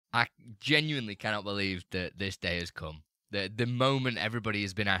I genuinely cannot believe that this day has come. The moment everybody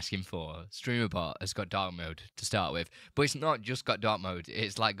has been asking for. StreamerBot has got dark mode to start with, but it's not just got dark mode.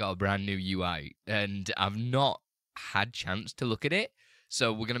 It's like got a brand new UI, and I've not had chance to look at it.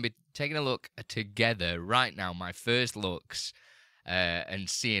 So we're gonna be taking a look together right now. My first looks, and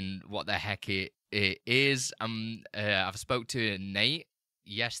seeing what the heck it is. I've spoke to Nate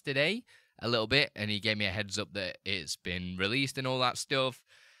yesterday a little bit, and he gave me a heads up that it's been released and all that stuff.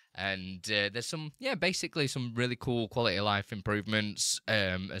 And there's some, basically some really cool quality of life improvements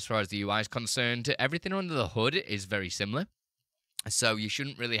as far as the UI is concerned. Everything under the hood is very similar, so you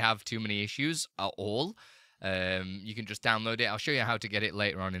shouldn't really have too many issues at all. You can just download it. I'll show you how to get it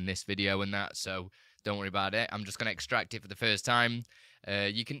later on in this video and that, so don't worry about it. I'm just going to extract it for the first time.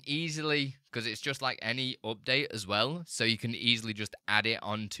 You can easily, because it's just like any update as well, so you can easily just add it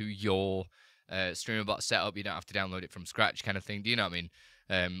onto your StreamerBot setup. You don't have to download it from scratch kind of thing. Do you know what I mean?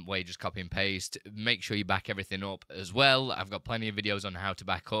 Where you just copy and paste. Make sure you back everything up as well. I've got plenty of videos on how to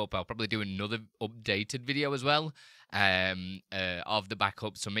back up. I'll probably do another updated video as well of the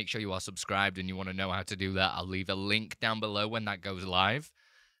backup, so make sure you are subscribed and you want to know how to do that. I'll leave a link down below when that goes live.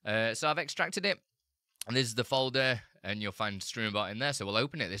 So I've extracted it, and this is the folder, and you'll find StreamerBot in there. So we'll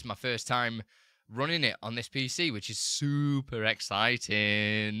open it. This is my first time running it on this PC, which is super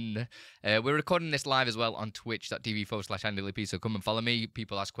exciting. We're recording this live as well on twitch.tv/Andilippi, so come and follow me.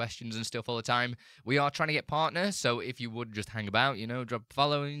 People ask questions and stuff all the time. We are trying to get partners, so if you would just hang about, drop a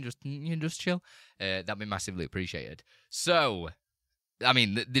follow and just chill, that'd be massively appreciated. So, I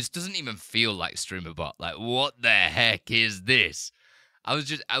mean, this doesn't even feel like StreamerBot. Like, what the heck is this? I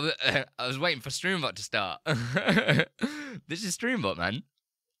was waiting for StreamerBot to start. This is StreamerBot, man.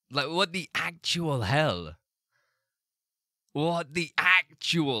 Like, what the actual hell? What the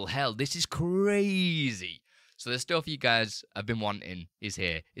actual hell? This is crazy. So the stuff you guys have been wanting is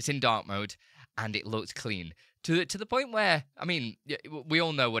here. It's in dark mode, and it looks clean. To the point where, I mean, we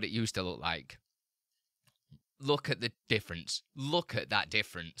all know what it used to look like. Look at the difference. Look at that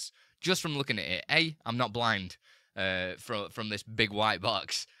difference. Just from looking at it. I'm not blind from this big white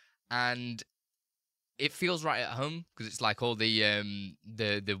box. And it feels right at home because it's like all the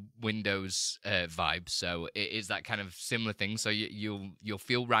Windows vibe. So it is that kind of similar thing. So you'll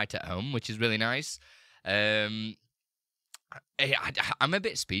feel right at home, which is really nice. I'm a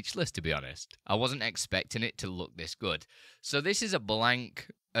bit speechless, to be honest. I wasn't expecting it to look this good. So this is a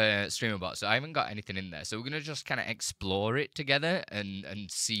blank StreamerBot, so I haven't got anything in there. So we're gonna just kind of explore it together and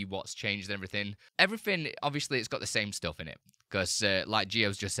see what's changed and everything. Everything, obviously, it's got the same stuff in it. Because, like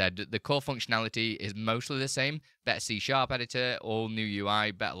Gio's just said, the core functionality is mostly the same. Better C# editor, all new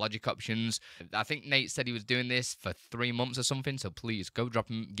UI, better logic options. I think Nate said he was doing this for 3 months or something, so please go drop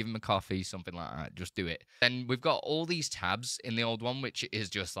him, give him a coffee, something like that. Just do it. Then we've got all these tabs in the old one, which is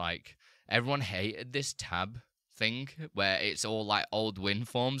just like, everyone hated this tab thing, where it's all like old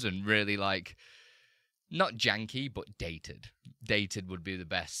WinForms and really like, not janky, but dated. Dated would be the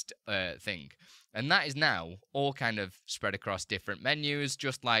best thing. And that is now all kind of spread across different menus,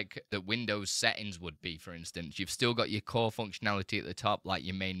 just like the Windows settings would be, for instance. You've still got your core functionality at the top, like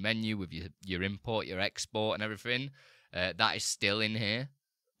your main menu with your import, your export, and everything. That is still in here,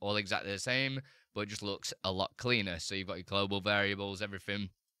 all exactly the same, but it just looks a lot cleaner. So you've got your global variables, everything.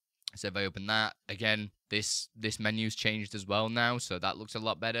 So if I open that, again, this menu's changed as well now, so that looks a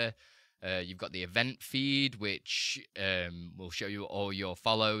lot better. You've got the event feed, which will show you all your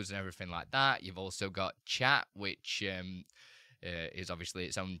follows and everything like that. You've also got chat, which is obviously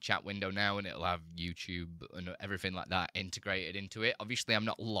its own chat window now, and it'll have YouTube and everything like that integrated into it. Obviously, I'm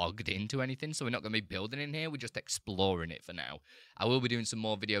not logged into anything, so we're not going to be building in here. We're just exploring it for now. I will be doing some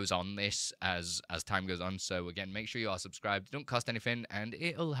more videos on this as time goes on, so again, make sure you are subscribed. It don't cost anything, and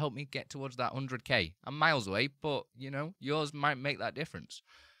it'll help me get towards that 100k. I'm miles away, but, yours might make that difference.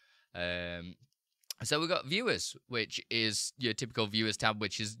 So we've got viewers, which is your typical viewers tab,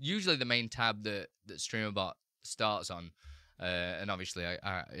 which is usually the main tab that StreamerBot starts on. And obviously,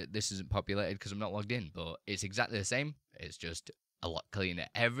 this isn't populated because I'm not logged in, but it's exactly the same. It's just a lot cleaner.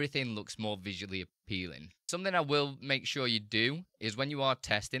 Everything looks more visually appealing. Something I will make sure you do is when you are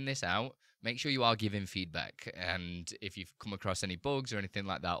testing this out, make sure you are giving feedback. And if you've come across any bugs or anything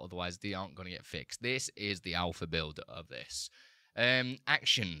like that, otherwise they aren't going to get fixed. This is the alpha build of this.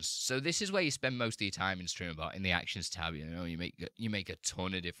 Actions. So this is where you spend most of your time in StreamerBot, in the actions tab. You make a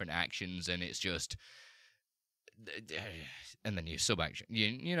ton of different actions, and it's just, and then you sub action.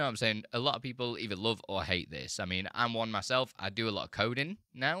 You know what I'm saying? A lot of people either love or hate this. I mean, I'm one myself. I do a lot of coding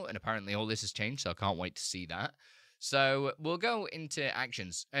now, and apparently all this has changed, so I can't wait to see that. So we'll go into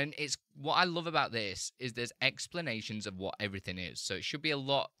actions, and it's what I love about this is there's explanations of what everything is. So it should be a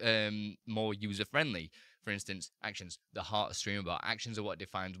lot more user friendly. For instance, actions, the heart of StreamerBot. Actions are what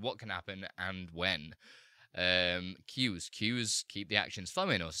defines what can happen and when. Cues keep the actions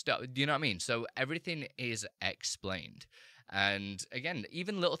flowing or stuff. Do you know what I mean? So everything is explained. And again,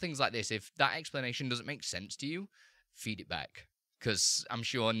 even little things like this, if that explanation doesn't make sense to you, feed it back. Because I'm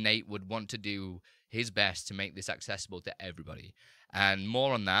sure Nate would want to do his best to make this accessible to everybody. And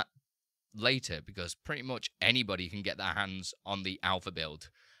more on that later, because pretty much anybody can get their hands on the alpha build,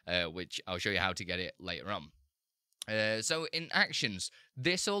 which I'll show you how to get it later on. So in actions,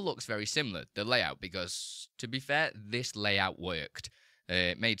 this all looks very similar, the layout, because to be fair, this layout worked.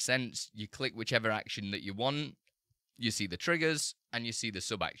 It made sense. You click whichever action that you want, you see the triggers, and you see the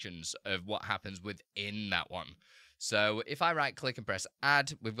sub-actions of what happens within that one. So if I right-click and press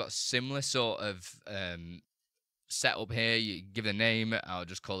add, we've got similar sort of setup here. You give it a name. I'll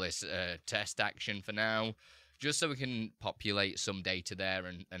just call this test action for now, just so we can populate some data there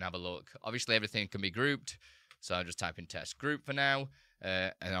and have a look. Obviously, everything can be grouped, so I'll just type in test group for now.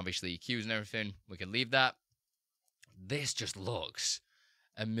 And obviously, cues and everything, we can leave that. This just looks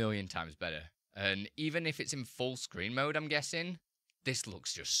a million times better. And even if it's in full screen mode, I'm guessing, this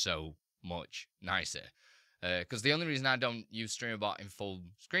looks just so much nicer. Because the only reason I don't use StreamerBot in full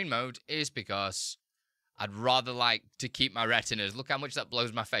screen mode is because I'd rather like to keep my retinas. Look how much that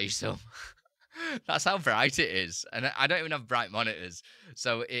blows my face up. That's how bright it is. And I don't even have bright monitors.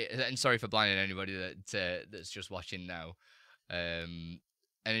 So, and sorry for blinding anybody that's just watching now. And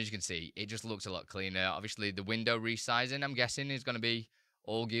as you can see, it just looks a lot cleaner. Obviously, the window resizing, I'm guessing, is going to be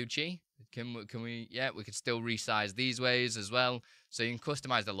all Gucci. Can we? Yeah, we could still resize these ways as well. So you can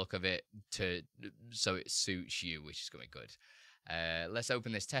customize the look of it so it suits you, which is going to be good. Let's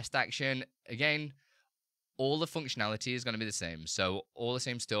open this test action. Again, all the functionality is going to be the same. So all the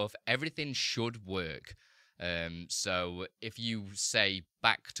same stuff. Everything should work. So if you, say,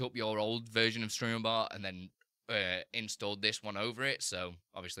 backed up your old version of StreamerBot and then installed this one over it, so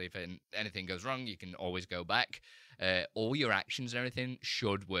obviously if anything goes wrong, you can always go back. All your actions and everything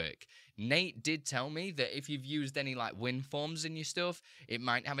should work. Nate did tell me that if you've used any like win forms in your stuff, it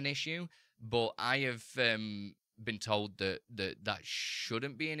might have an issue, but I have been told that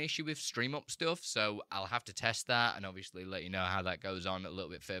shouldn't be an issue with StreamUp stuff, so I'll have to test that and obviously let you know how that goes on a little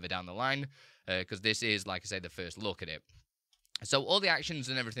bit further down the line, because this is, like I say, the first look at it. So all the actions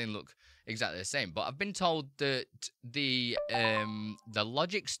and everything look exactly the same, but I've been told that the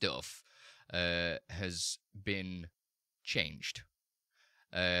logic stuff has been changed.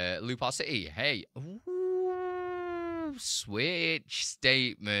 Luposity, hey, ooh, switch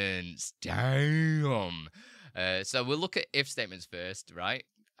statements, damn. So we'll look at if statements first, right?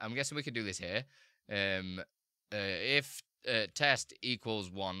 I'm guessing we could do this here. If test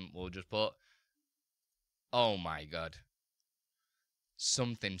equals 1, we'll just put, oh my god.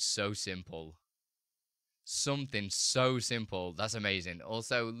 Something so simple. Something so simple. That's amazing.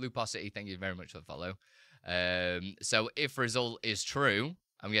 Also, Luposity, thank you very much for the follow. So if result is true,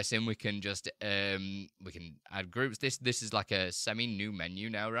 I'm guessing we can just we can add groups. This is like a semi-new menu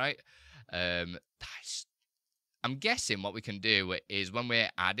now, right? I'm guessing what we can do is when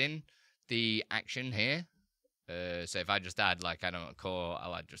we're adding the action here. So if I just add, like, I don't know, core,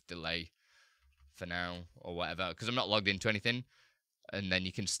 I'll add just delay for now or whatever, because I'm not logged into anything. And then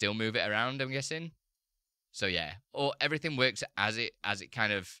you can still move it around, I'm guessing. So yeah, or everything works as it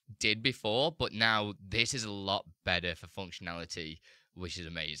kind of did before, but now this is a lot better for functionality, which is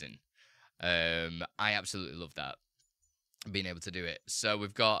amazing. I absolutely love that, being able to do it. So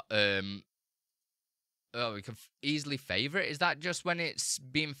we've got we can easily favorite. Is that just when it's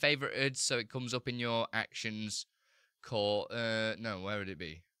being favorited, so it comes up in your actions core? No, where would it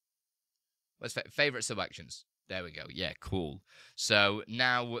be? What's favorite sub actions? There we go. Yeah, cool. So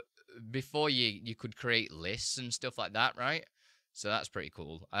now, before you could create lists and stuff like that, right? So that's pretty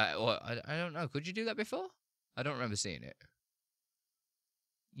cool. I don't know. Could you do that before? I don't remember seeing it.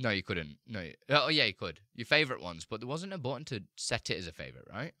 No, you couldn't. No. Oh, yeah, you could. Your favorite ones, but there wasn't a button to set it as a favorite,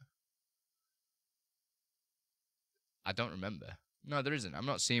 right? I don't remember. No, there isn't. I'm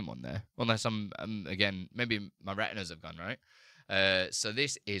not seeing one there. Unless I'm again, maybe my retinas have gone, right? So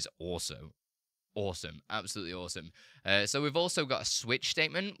this is awesome. Awesome. Absolutely awesome. So we've also got a switch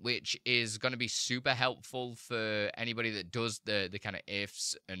statement, which is going to be super helpful for anybody that does the kind of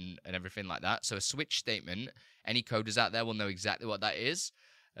ifs and everything like that. So a switch statement, any coders out there will know exactly what that is.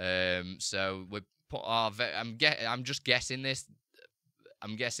 So we put our, I'm just guessing this.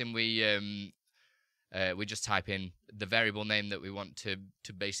 I'm guessing we We just type in the variable name that we want to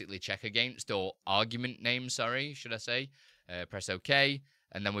basically check against, or argument name, sorry, should I say. Press OK,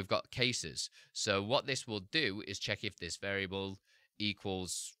 and then we've got cases. So what this will do is check if this variable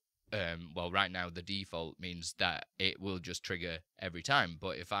equals, well, right now the default means that it will just trigger every time.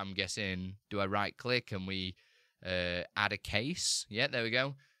 But if I'm guessing, do I right click and we add a case? Yeah, there we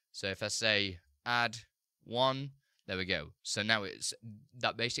go. So if I say add 1, there we go. So now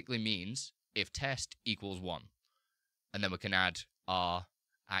that basically means if test equals 1, and then we can add our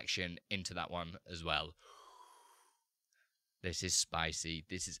action into that one as well. This is spicy.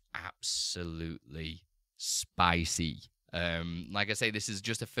 This is absolutely spicy. Like I say, this is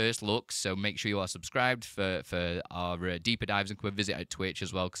just a first look, so make sure you are subscribed for our deeper dives, and come and visit at Twitch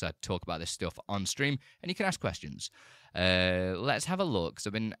as well, because I talk about this stuff on stream, and you can ask questions. Let's have a look. So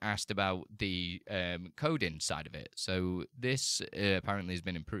I've been asked about the coding side of it. So this apparently has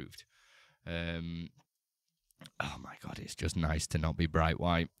been improved. Oh my god, it's just nice to not be bright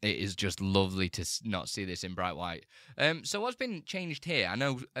white. It is just lovely to not see this in bright white. So what's been changed here? I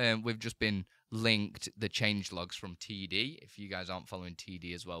know we've just been linked the change logs from TD. If you guys aren't following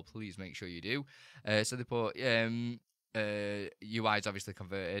TD as well, please make sure you do. So they put UI is obviously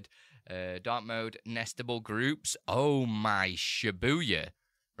converted. Dark mode, nestable groups. Oh my shibuya.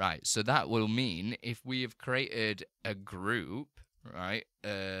 Right, so that will mean if we have created a group, right,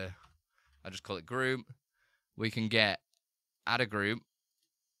 I'll just call it group, we can add a group.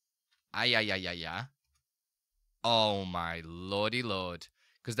 Oh my lordy lord.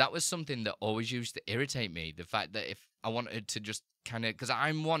 Because that was something that always used to irritate me. The fact that if I wanted to just kind of, because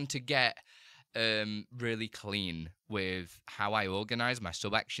I'm one to get really clean with how I organize my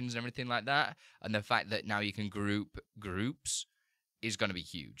sub actions and everything like that. And the fact that now you can group groups is going to be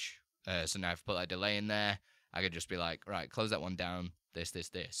huge. So now if I put that delay in there, I could just be like, right, close that one down. This.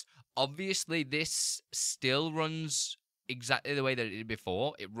 Obviously, this still runs exactly the way that it did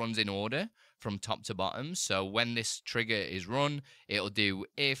before. It runs in order from top to bottom. So when this trigger is run, it'll do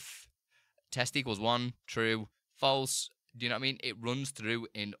if test equals 1, true, false. Do you know what I mean? It runs through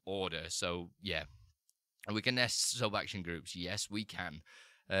in order. So yeah, we can nest sub-action groups. Yes, we can.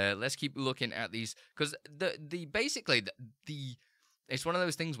 Let's keep looking at these, because basically it's one of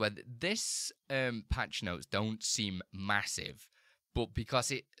those things where this patch notes don't seem massive. But because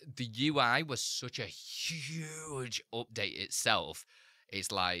the UI was such a huge update itself,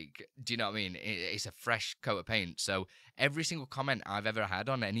 it's like, do you know what I mean? It's a fresh coat of paint. So every single comment I've ever had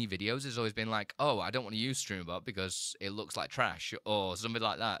on any videos has always been like, oh, I don't want to use StreamerBot because it looks like trash, or something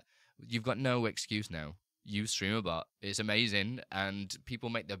like that. You've got no excuse now. Use StreamerBot. It's amazing, and people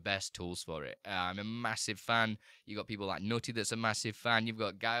make the best tools for it. I'm a massive fan. You got people like Nutty that's a massive fan. You've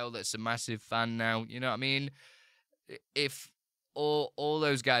got Guile that's a massive fan now. You know what I mean? If all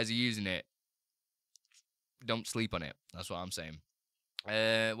those guys are using it, don't sleep on it. That's what I'm saying.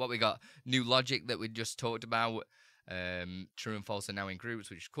 What we got? New logic that we just talked about. True and false are now in groups,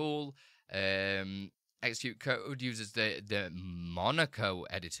 which is cool. Execute code uses the Monaco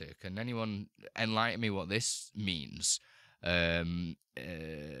editor. Can anyone enlighten me what this means?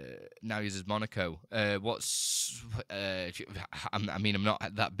 Now uses Monaco. I mean, I'm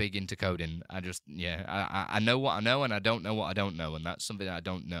not that big into coding. I know what I know, and I don't know what I don't know, and that's something that I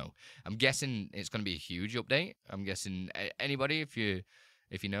don't know. I'm guessing it's going to be a huge update. I'm guessing anybody, if you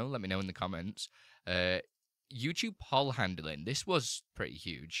know, let me know in the comments. YouTube poll handling. This was pretty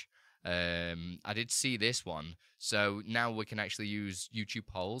huge. I did see this one. So now we can actually use YouTube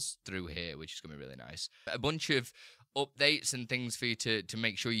polls through here, which is going to be really nice. A bunch of updates and things for you to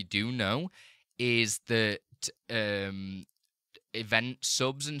make sure you do know is that event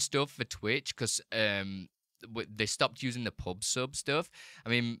subs and stuff for Twitch, because they stopped using the pub sub stuff. I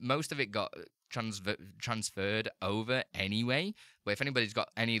mean, most of it got transferred over anyway, but if anybody's got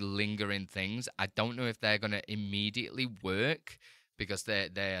any lingering things, I don't know if they're going to immediately work, because they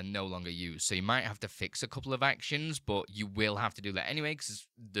are no longer used. So you might have to fix a couple of actions, but you will have to do that anyway, because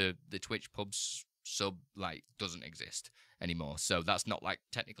the Twitch pubs sub doesn't exist anymore. So that's not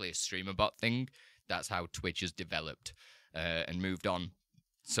technically a StreamerBot thing. That's how Twitch has developed and moved on.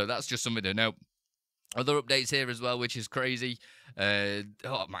 So that's just something to know. Other updates here as well, which is crazy.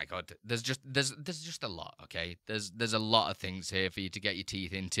 Oh my god, there's just a lot. Okay, there's a lot of things here for you to get your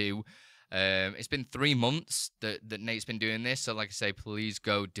teeth into. It's been 3 months that Nate's been doing this, so like I say, please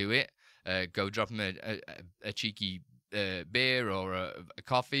go do it. Go drop him a cheeky beer or a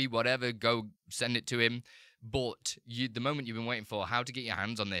coffee, whatever. Go send it to him. But the moment you've been waiting for, how to get your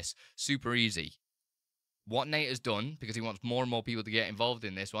hands on this, super easy. What Nate has done, because he wants more and more people to get involved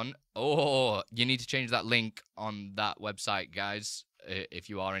in this one, you need to change that link on that website, guys. If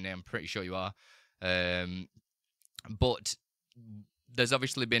you are in it, I'm pretty sure you are. But there's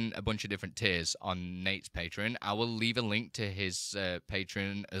obviously been a bunch of different tiers on Nate's Patreon. I will leave a link to his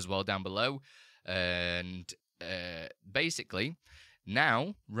Patreon as well down below. And basically,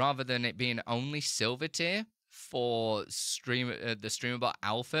 now, rather than it being only silver tier for the StreamerBot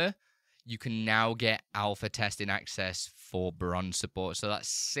Alpha, you can now get alpha testing access for bronze support. So that's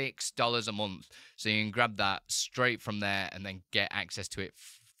 $6 a month. So you can grab that straight from there and then get access to it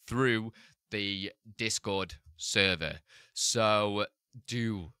through the Discord server. So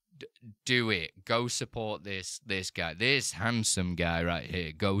do it. Go support this guy, this handsome guy right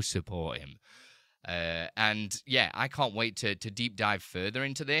here. Go support him. And yeah, I can't wait to deep dive further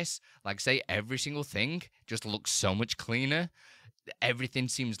into this. Like, say, every single thing just looks so much cleaner. Everything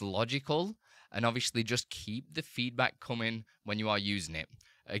seems logical, and obviously just keep the feedback coming when you are using it.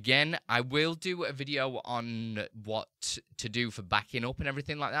 Again, I will do a video on what to do for backing up and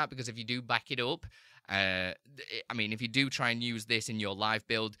everything like that, because if you do back it up, I mean, if you do try and use this in your live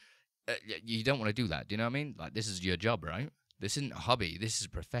build, you don't want to do that. Do you know what I mean? Like, this is your job, right? This isn't a hobby. This is a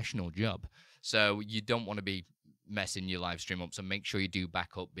professional job. So you don't want to be messing your live stream up. So make sure you do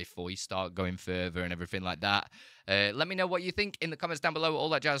back up before you start going further and everything like that. Let me know what you think in the comments down below. All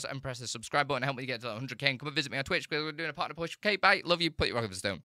that jazz, and press the subscribe button. Help me get to 100k. And come and visit me on Twitch because we're doing a partner push. Okay, bye. Love you. Put your rock over the stone.